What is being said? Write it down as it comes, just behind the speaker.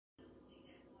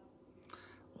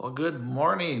Well, good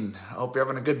morning. I hope you're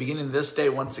having a good beginning of this day.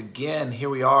 Once again, here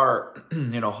we are,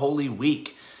 Holy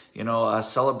Week,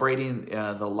 celebrating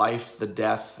the life, the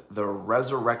death, the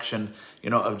resurrection,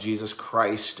 of Jesus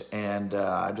Christ. And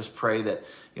I just pray that,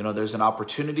 there's an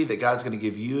opportunity that God's going to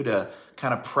give you to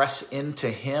kind of press into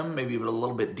Him, maybe a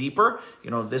little bit deeper,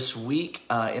 this week.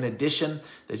 In addition,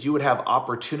 that you would have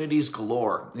opportunities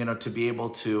galore, to be able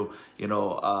to,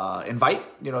 invite,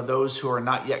 those who are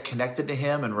not yet connected to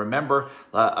Him. And remember,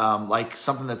 like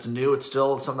something that's new, it's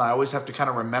still something I always have to kind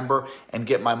of remember and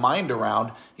get my mind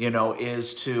around,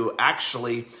 is to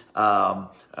actually know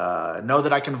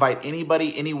that I can invite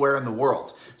anybody anywhere in the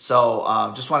world.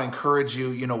 So just want to encourage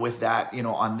you, with that,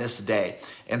 on this day.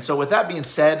 And so with that being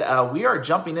said, we are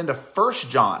jumping into 1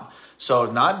 John.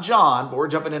 So not John, but we're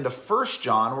jumping into 1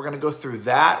 John. We're going to go through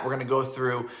that. We're going to go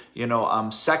through,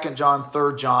 2 John,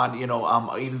 3 John,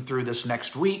 even through this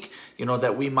next week,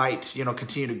 that we might,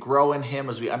 continue to grow in Him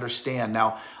as we understand.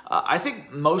 Now, I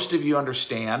think most of you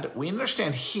understand. We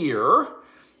understand here,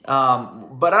 but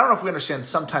I don't know if we understand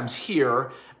sometimes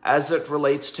here as it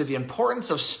relates to the importance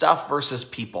of stuff versus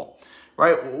people,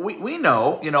 right? We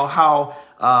know, how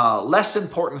less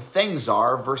important things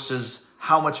are versus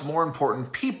how much more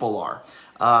important people are.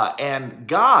 And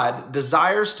God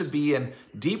desires to be in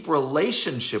deep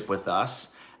relationship with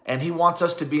us, and He wants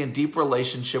us to be in deep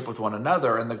relationship with one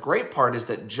another. And the great part is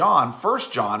that John, 1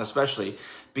 John especially,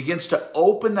 begins to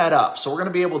open that up. So we're going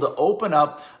to be able to open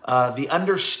up the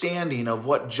understanding of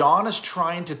what John is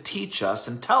trying to teach us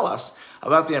and tell us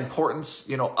about the importance,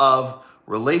 of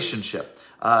relationship.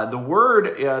 The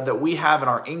word that we have in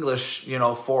our English,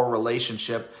 for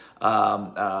relationship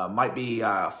might be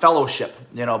fellowship,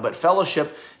 but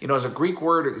fellowship, is a Greek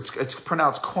word. It's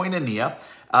pronounced koinonia.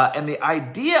 And the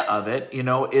idea of it,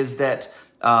 is that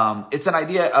it's an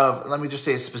idea of, let me just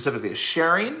say specifically, a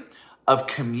sharing of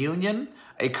communion,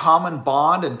 a common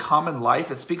bond and common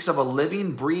life. It speaks of a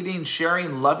living, breathing,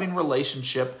 sharing, loving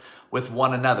relationship with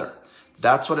one another.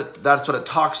 That's what it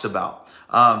talks about.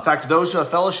 In fact, those who have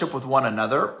fellowship with one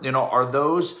another, are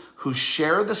those who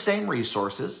share the same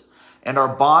resources and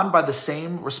are bound by the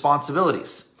same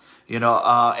responsibilities.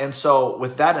 And so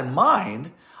with that in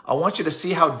mind, I want you to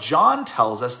see how John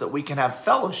tells us that we can have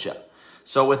fellowship.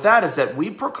 So with that is that we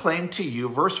proclaim to you,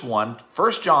 verse 1,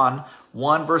 1 John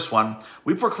 1, verse 1,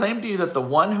 we proclaim to you that the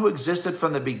one who existed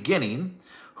from the beginning,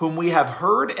 whom we have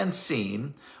heard and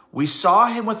seen, we saw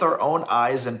Him with our own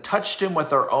eyes and touched Him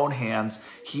with our own hands.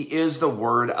 He is the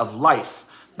word of life.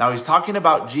 Now he's talking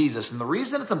about Jesus. And the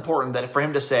reason it's important that for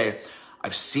Him to say,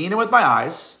 I've seen Him with my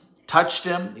eyes, touched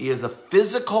Him. He is a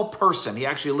physical person. He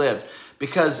actually lived.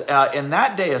 Because in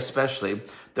that day especially,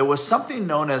 there was something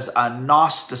known as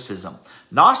Gnosticism.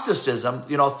 Gnosticism,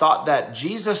 thought that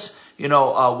Jesus,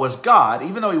 was God.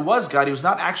 Even though He was God, He was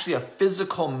not actually a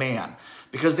physical man.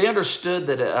 Because they understood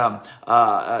that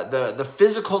the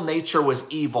physical nature was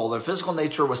evil. The physical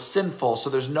nature was sinful. So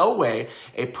there's no way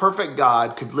a perfect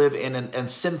God could live in a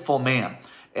sinful man.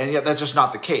 And yet that's just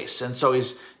not the case. And so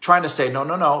He's trying to say,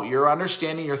 no, your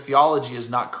understanding, your theology is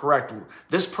not correct.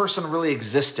 This person really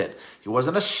existed. He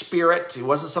wasn't a spirit. He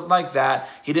wasn't something like that.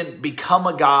 He didn't become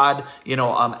a God,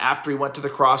 after He went to the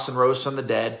cross and rose from the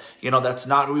dead. That's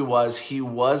not who He was. He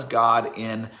was God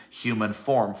in human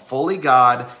form, fully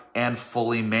God and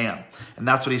fully man. And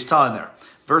that's what He's telling there.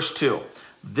 Verse 2,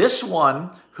 this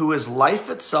one who is life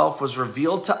itself was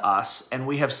revealed to us, and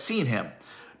we have seen Him.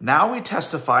 Now we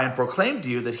testify and proclaim to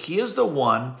you that He is the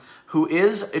one who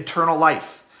is eternal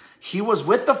life. He was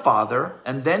with the Father,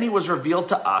 and then He was revealed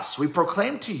to us. We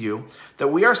proclaim to you that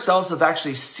we ourselves have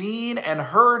actually seen and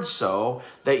heard, so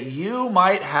that you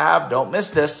might have, don't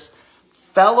miss this,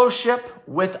 fellowship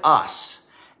with us.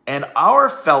 And our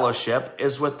fellowship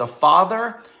is with the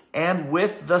Father and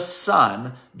with the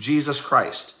Son, Jesus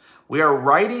Christ. We are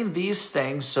writing these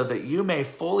things so that you may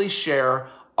fully share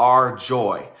our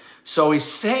joy. So He's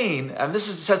saying, and this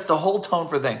sets the whole tone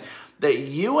for the thing, that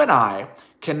you and I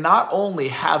can not only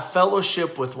have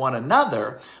fellowship with one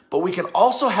another, but we can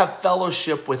also have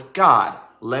fellowship with God.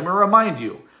 Let me remind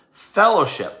you,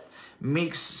 fellowship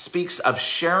speaks of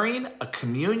sharing, a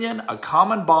communion, a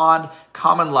common bond,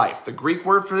 common life. The Greek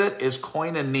word for it is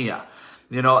koinonia.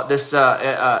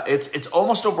 It's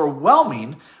almost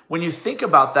overwhelming when you think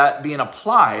about that being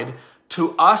applied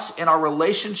to us in our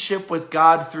relationship with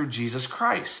God through Jesus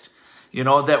Christ.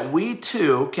 That we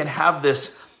too can have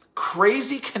this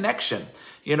crazy connection,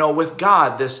 with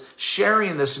God, this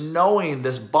sharing, this knowing,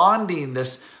 this bonding,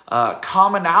 this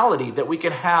commonality that we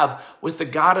can have with the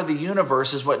God of the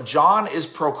universe is what John is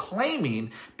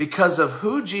proclaiming because of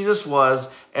who Jesus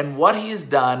was and what He has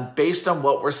done based on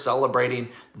what we're celebrating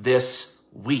this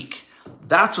week.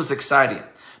 That's what's exciting.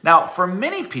 Now, for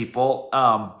many people,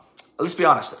 let's be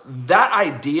honest, that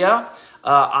idea,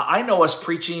 I know us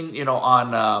preaching,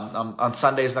 on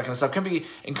Sundays and that kind of stuff can be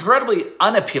incredibly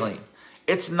unappealing.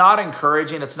 It's not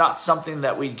encouraging. It's not something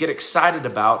that we get excited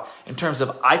about in terms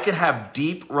of I can have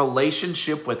deep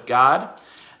relationship with God.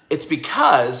 It's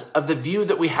because of the view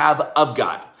that we have of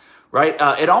God, right?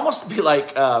 It almost be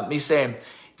like me saying,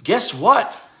 guess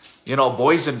what?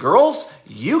 Boys and girls,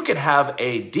 you can have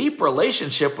a deep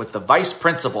relationship with the vice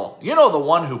principal. The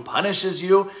one who punishes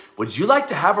you. Would you like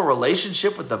to have a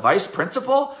relationship with the vice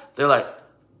principal? They're like,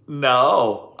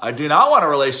 no, I do not want a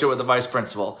relationship with the vice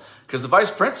principal. Because the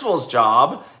vice principal's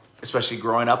job, especially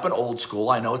growing up in old school,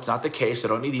 I know it's not the case, I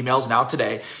don't need emails now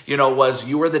today, was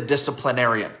you were the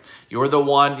disciplinarian. You were the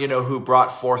one, who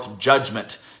brought forth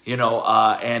judgment,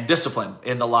 and discipline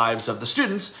in the lives of the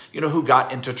students, who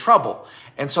got into trouble.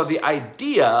 And so the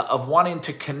idea of wanting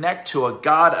to connect to a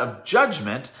God of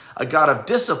judgment, a God of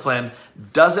discipline,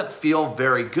 doesn't feel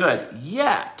very good.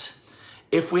 Yet,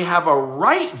 if we have a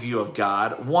right view of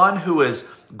God, one who is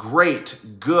great,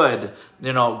 good,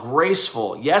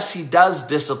 graceful. Yes, he does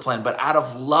discipline, but out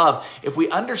of love. If we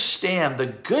understand the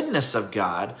goodness of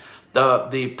God,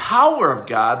 the power of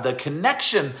God, the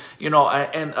connection,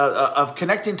 of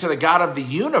connecting to the God of the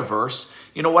universe,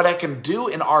 what it can do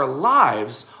in our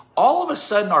lives, all of a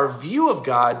sudden our view of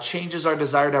God changes our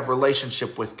desire to have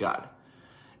relationship with God.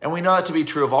 And we know that to be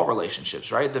true of all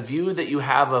relationships, right? The view that you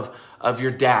have of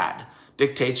your dad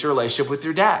dictates your relationship with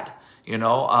your dad, and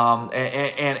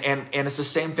it's the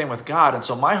same thing with God. And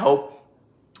so my hope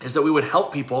is that we would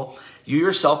help people, you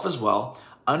yourself as well,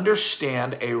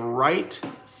 understand a right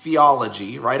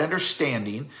theology, right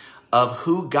understanding of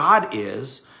who God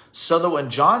is, so that when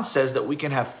John says that we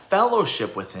can have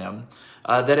fellowship with him,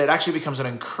 that it actually becomes an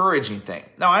encouraging thing.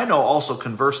 Now, I know also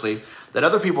conversely that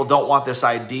other people don't want this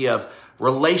idea of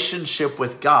relationship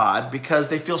with God because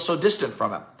they feel so distant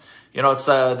from him. It's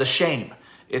the shame.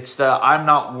 It's the I'm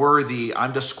not worthy,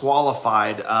 I'm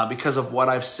disqualified because of what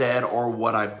I've said or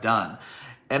what I've done.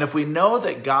 And if we know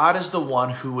that God is the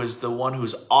one who's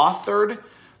authored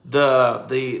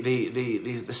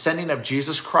the sending of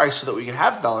Jesus Christ so that we can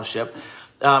have fellowship,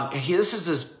 this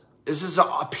is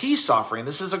a peace offering.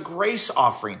 This is a grace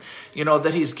offering,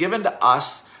 that he's given to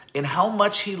us in how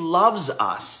much he loves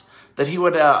us, that he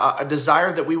would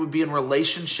desire that we would be in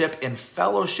relationship, in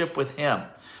fellowship with him.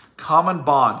 Common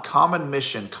bond, common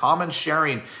mission, common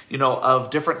sharing, of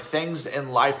different things in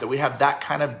life, that we have that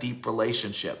kind of deep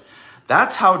relationship.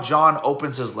 That's how John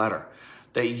opens his letter.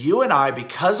 That you and I,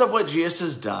 because of what Jesus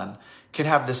has done, can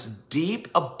have this deep,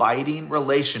 abiding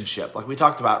relationship, like we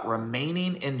talked about,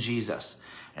 remaining in Jesus.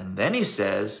 And then he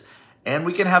says, and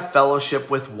we can have fellowship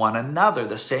with one another,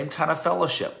 the same kind of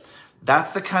fellowship.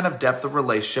 That's the kind of depth of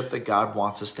relationship that God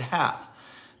wants us to have.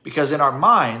 Because in our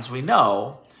minds, we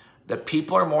know that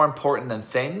people are more important than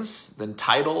things, than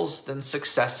titles, than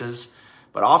successes.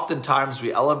 But oftentimes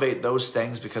we elevate those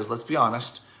things because, let's be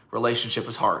honest, relationship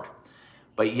is hard.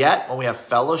 But yet, when we have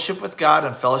fellowship with God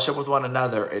and fellowship with one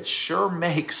another, it sure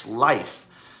makes life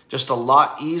just a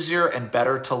lot easier and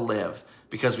better to live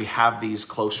because we have these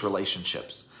close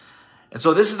relationships. And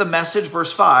so this is the message,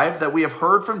 verse 5, that we have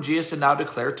heard from Jesus and now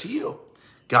declare to you.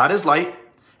 God is light,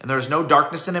 and there is no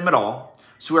darkness in him at all.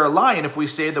 So we are lying if we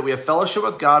say that we have fellowship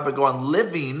with God, but go on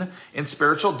living in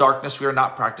spiritual darkness. We are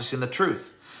not practicing the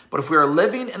truth. But if we are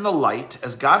living in the light,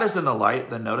 as God is in the light,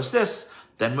 then notice this,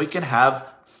 then we can have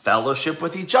fellowship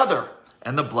with each other.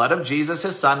 And the blood of Jesus,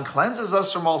 his son, cleanses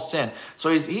us from all sin.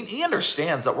 So he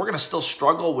understands that we're going to still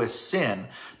struggle with sin.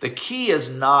 The key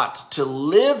is not to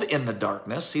live in the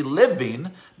darkness. Living,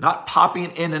 not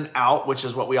popping in and out, which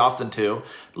is what we often do.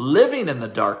 Living in the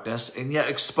darkness and yet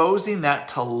exposing that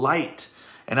to light.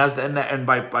 And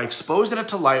by exposing it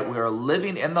to light, we are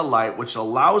living in the light, which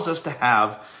allows us to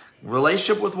have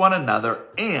relationship with one another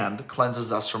and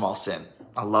cleanses us from all sin.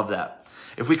 I love that.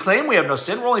 If we claim we have no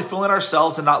sin, we're only fooling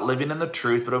ourselves and not living in the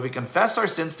truth. But if we confess our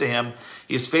sins to him,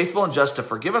 he is faithful and just to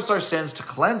forgive us our sins, to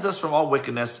cleanse us from all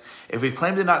wickedness. If we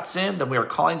claim to not sin, then we are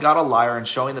calling God a liar and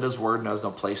showing that his word has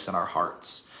no place in our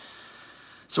hearts.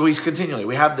 So he's continually,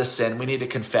 we have this sin, we need to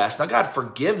confess. Now God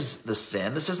forgives the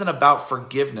sin. This isn't about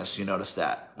forgiveness, you notice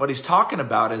that. What he's talking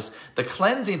about is the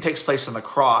cleansing takes place on the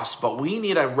cross, but we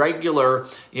need a regular,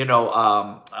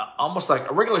 almost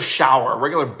like a regular shower, a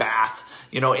regular bath,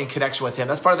 in connection with him.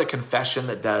 That's part of the confession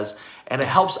that does, and it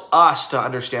helps us to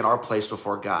understand our place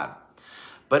before God.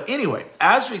 But anyway,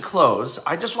 as we close,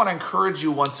 I just want to encourage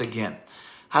you once again,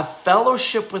 have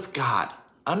fellowship with God.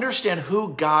 Understand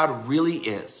who God really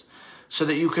is, so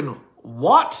that you can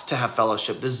want to have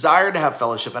fellowship, desire to have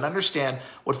fellowship, and understand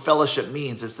what fellowship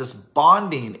means. It's this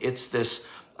bonding. It's this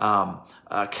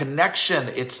connection.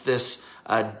 It's this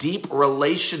deep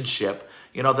relationship,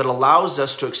 that allows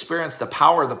us to experience the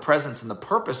power, the presence, and the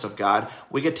purpose of God.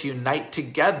 We get to unite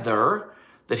together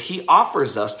that he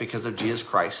offers us because of Jesus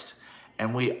Christ.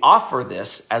 And we offer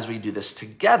this as we do this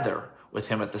together with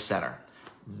him at the center.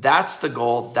 That's the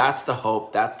goal. That's the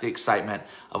hope. That's the excitement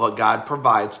of what God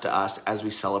provides to us as we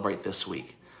celebrate this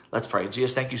week. Let's pray.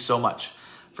 Jesus, thank you so much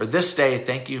for this day.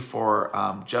 Thank you for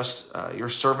your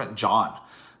servant, John,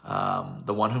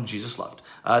 the one whom Jesus loved,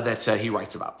 that he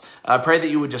writes about. I pray that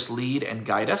you would just lead and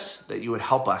guide us, that you would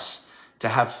help us to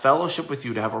have fellowship with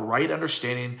you, to have a right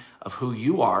understanding of who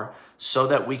you are, so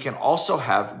that we can also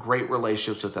have great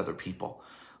relationships with other people.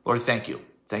 Lord, thank you.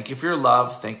 Thank you for your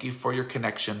love. Thank you for your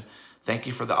connection. Thank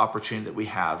you for the opportunity that we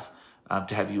have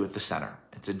to have you at the center.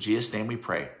 It's in Jesus' name we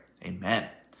pray. Amen.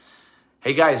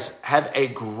 Hey guys, have a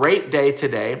great day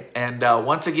today. And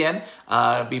once again,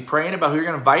 be praying about who you're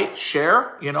going to invite,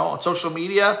 share, on social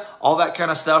media, all that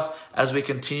kind of stuff as we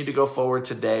continue to go forward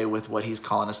today with what he's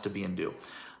calling us to be and do.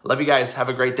 Love you guys. Have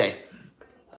a great day.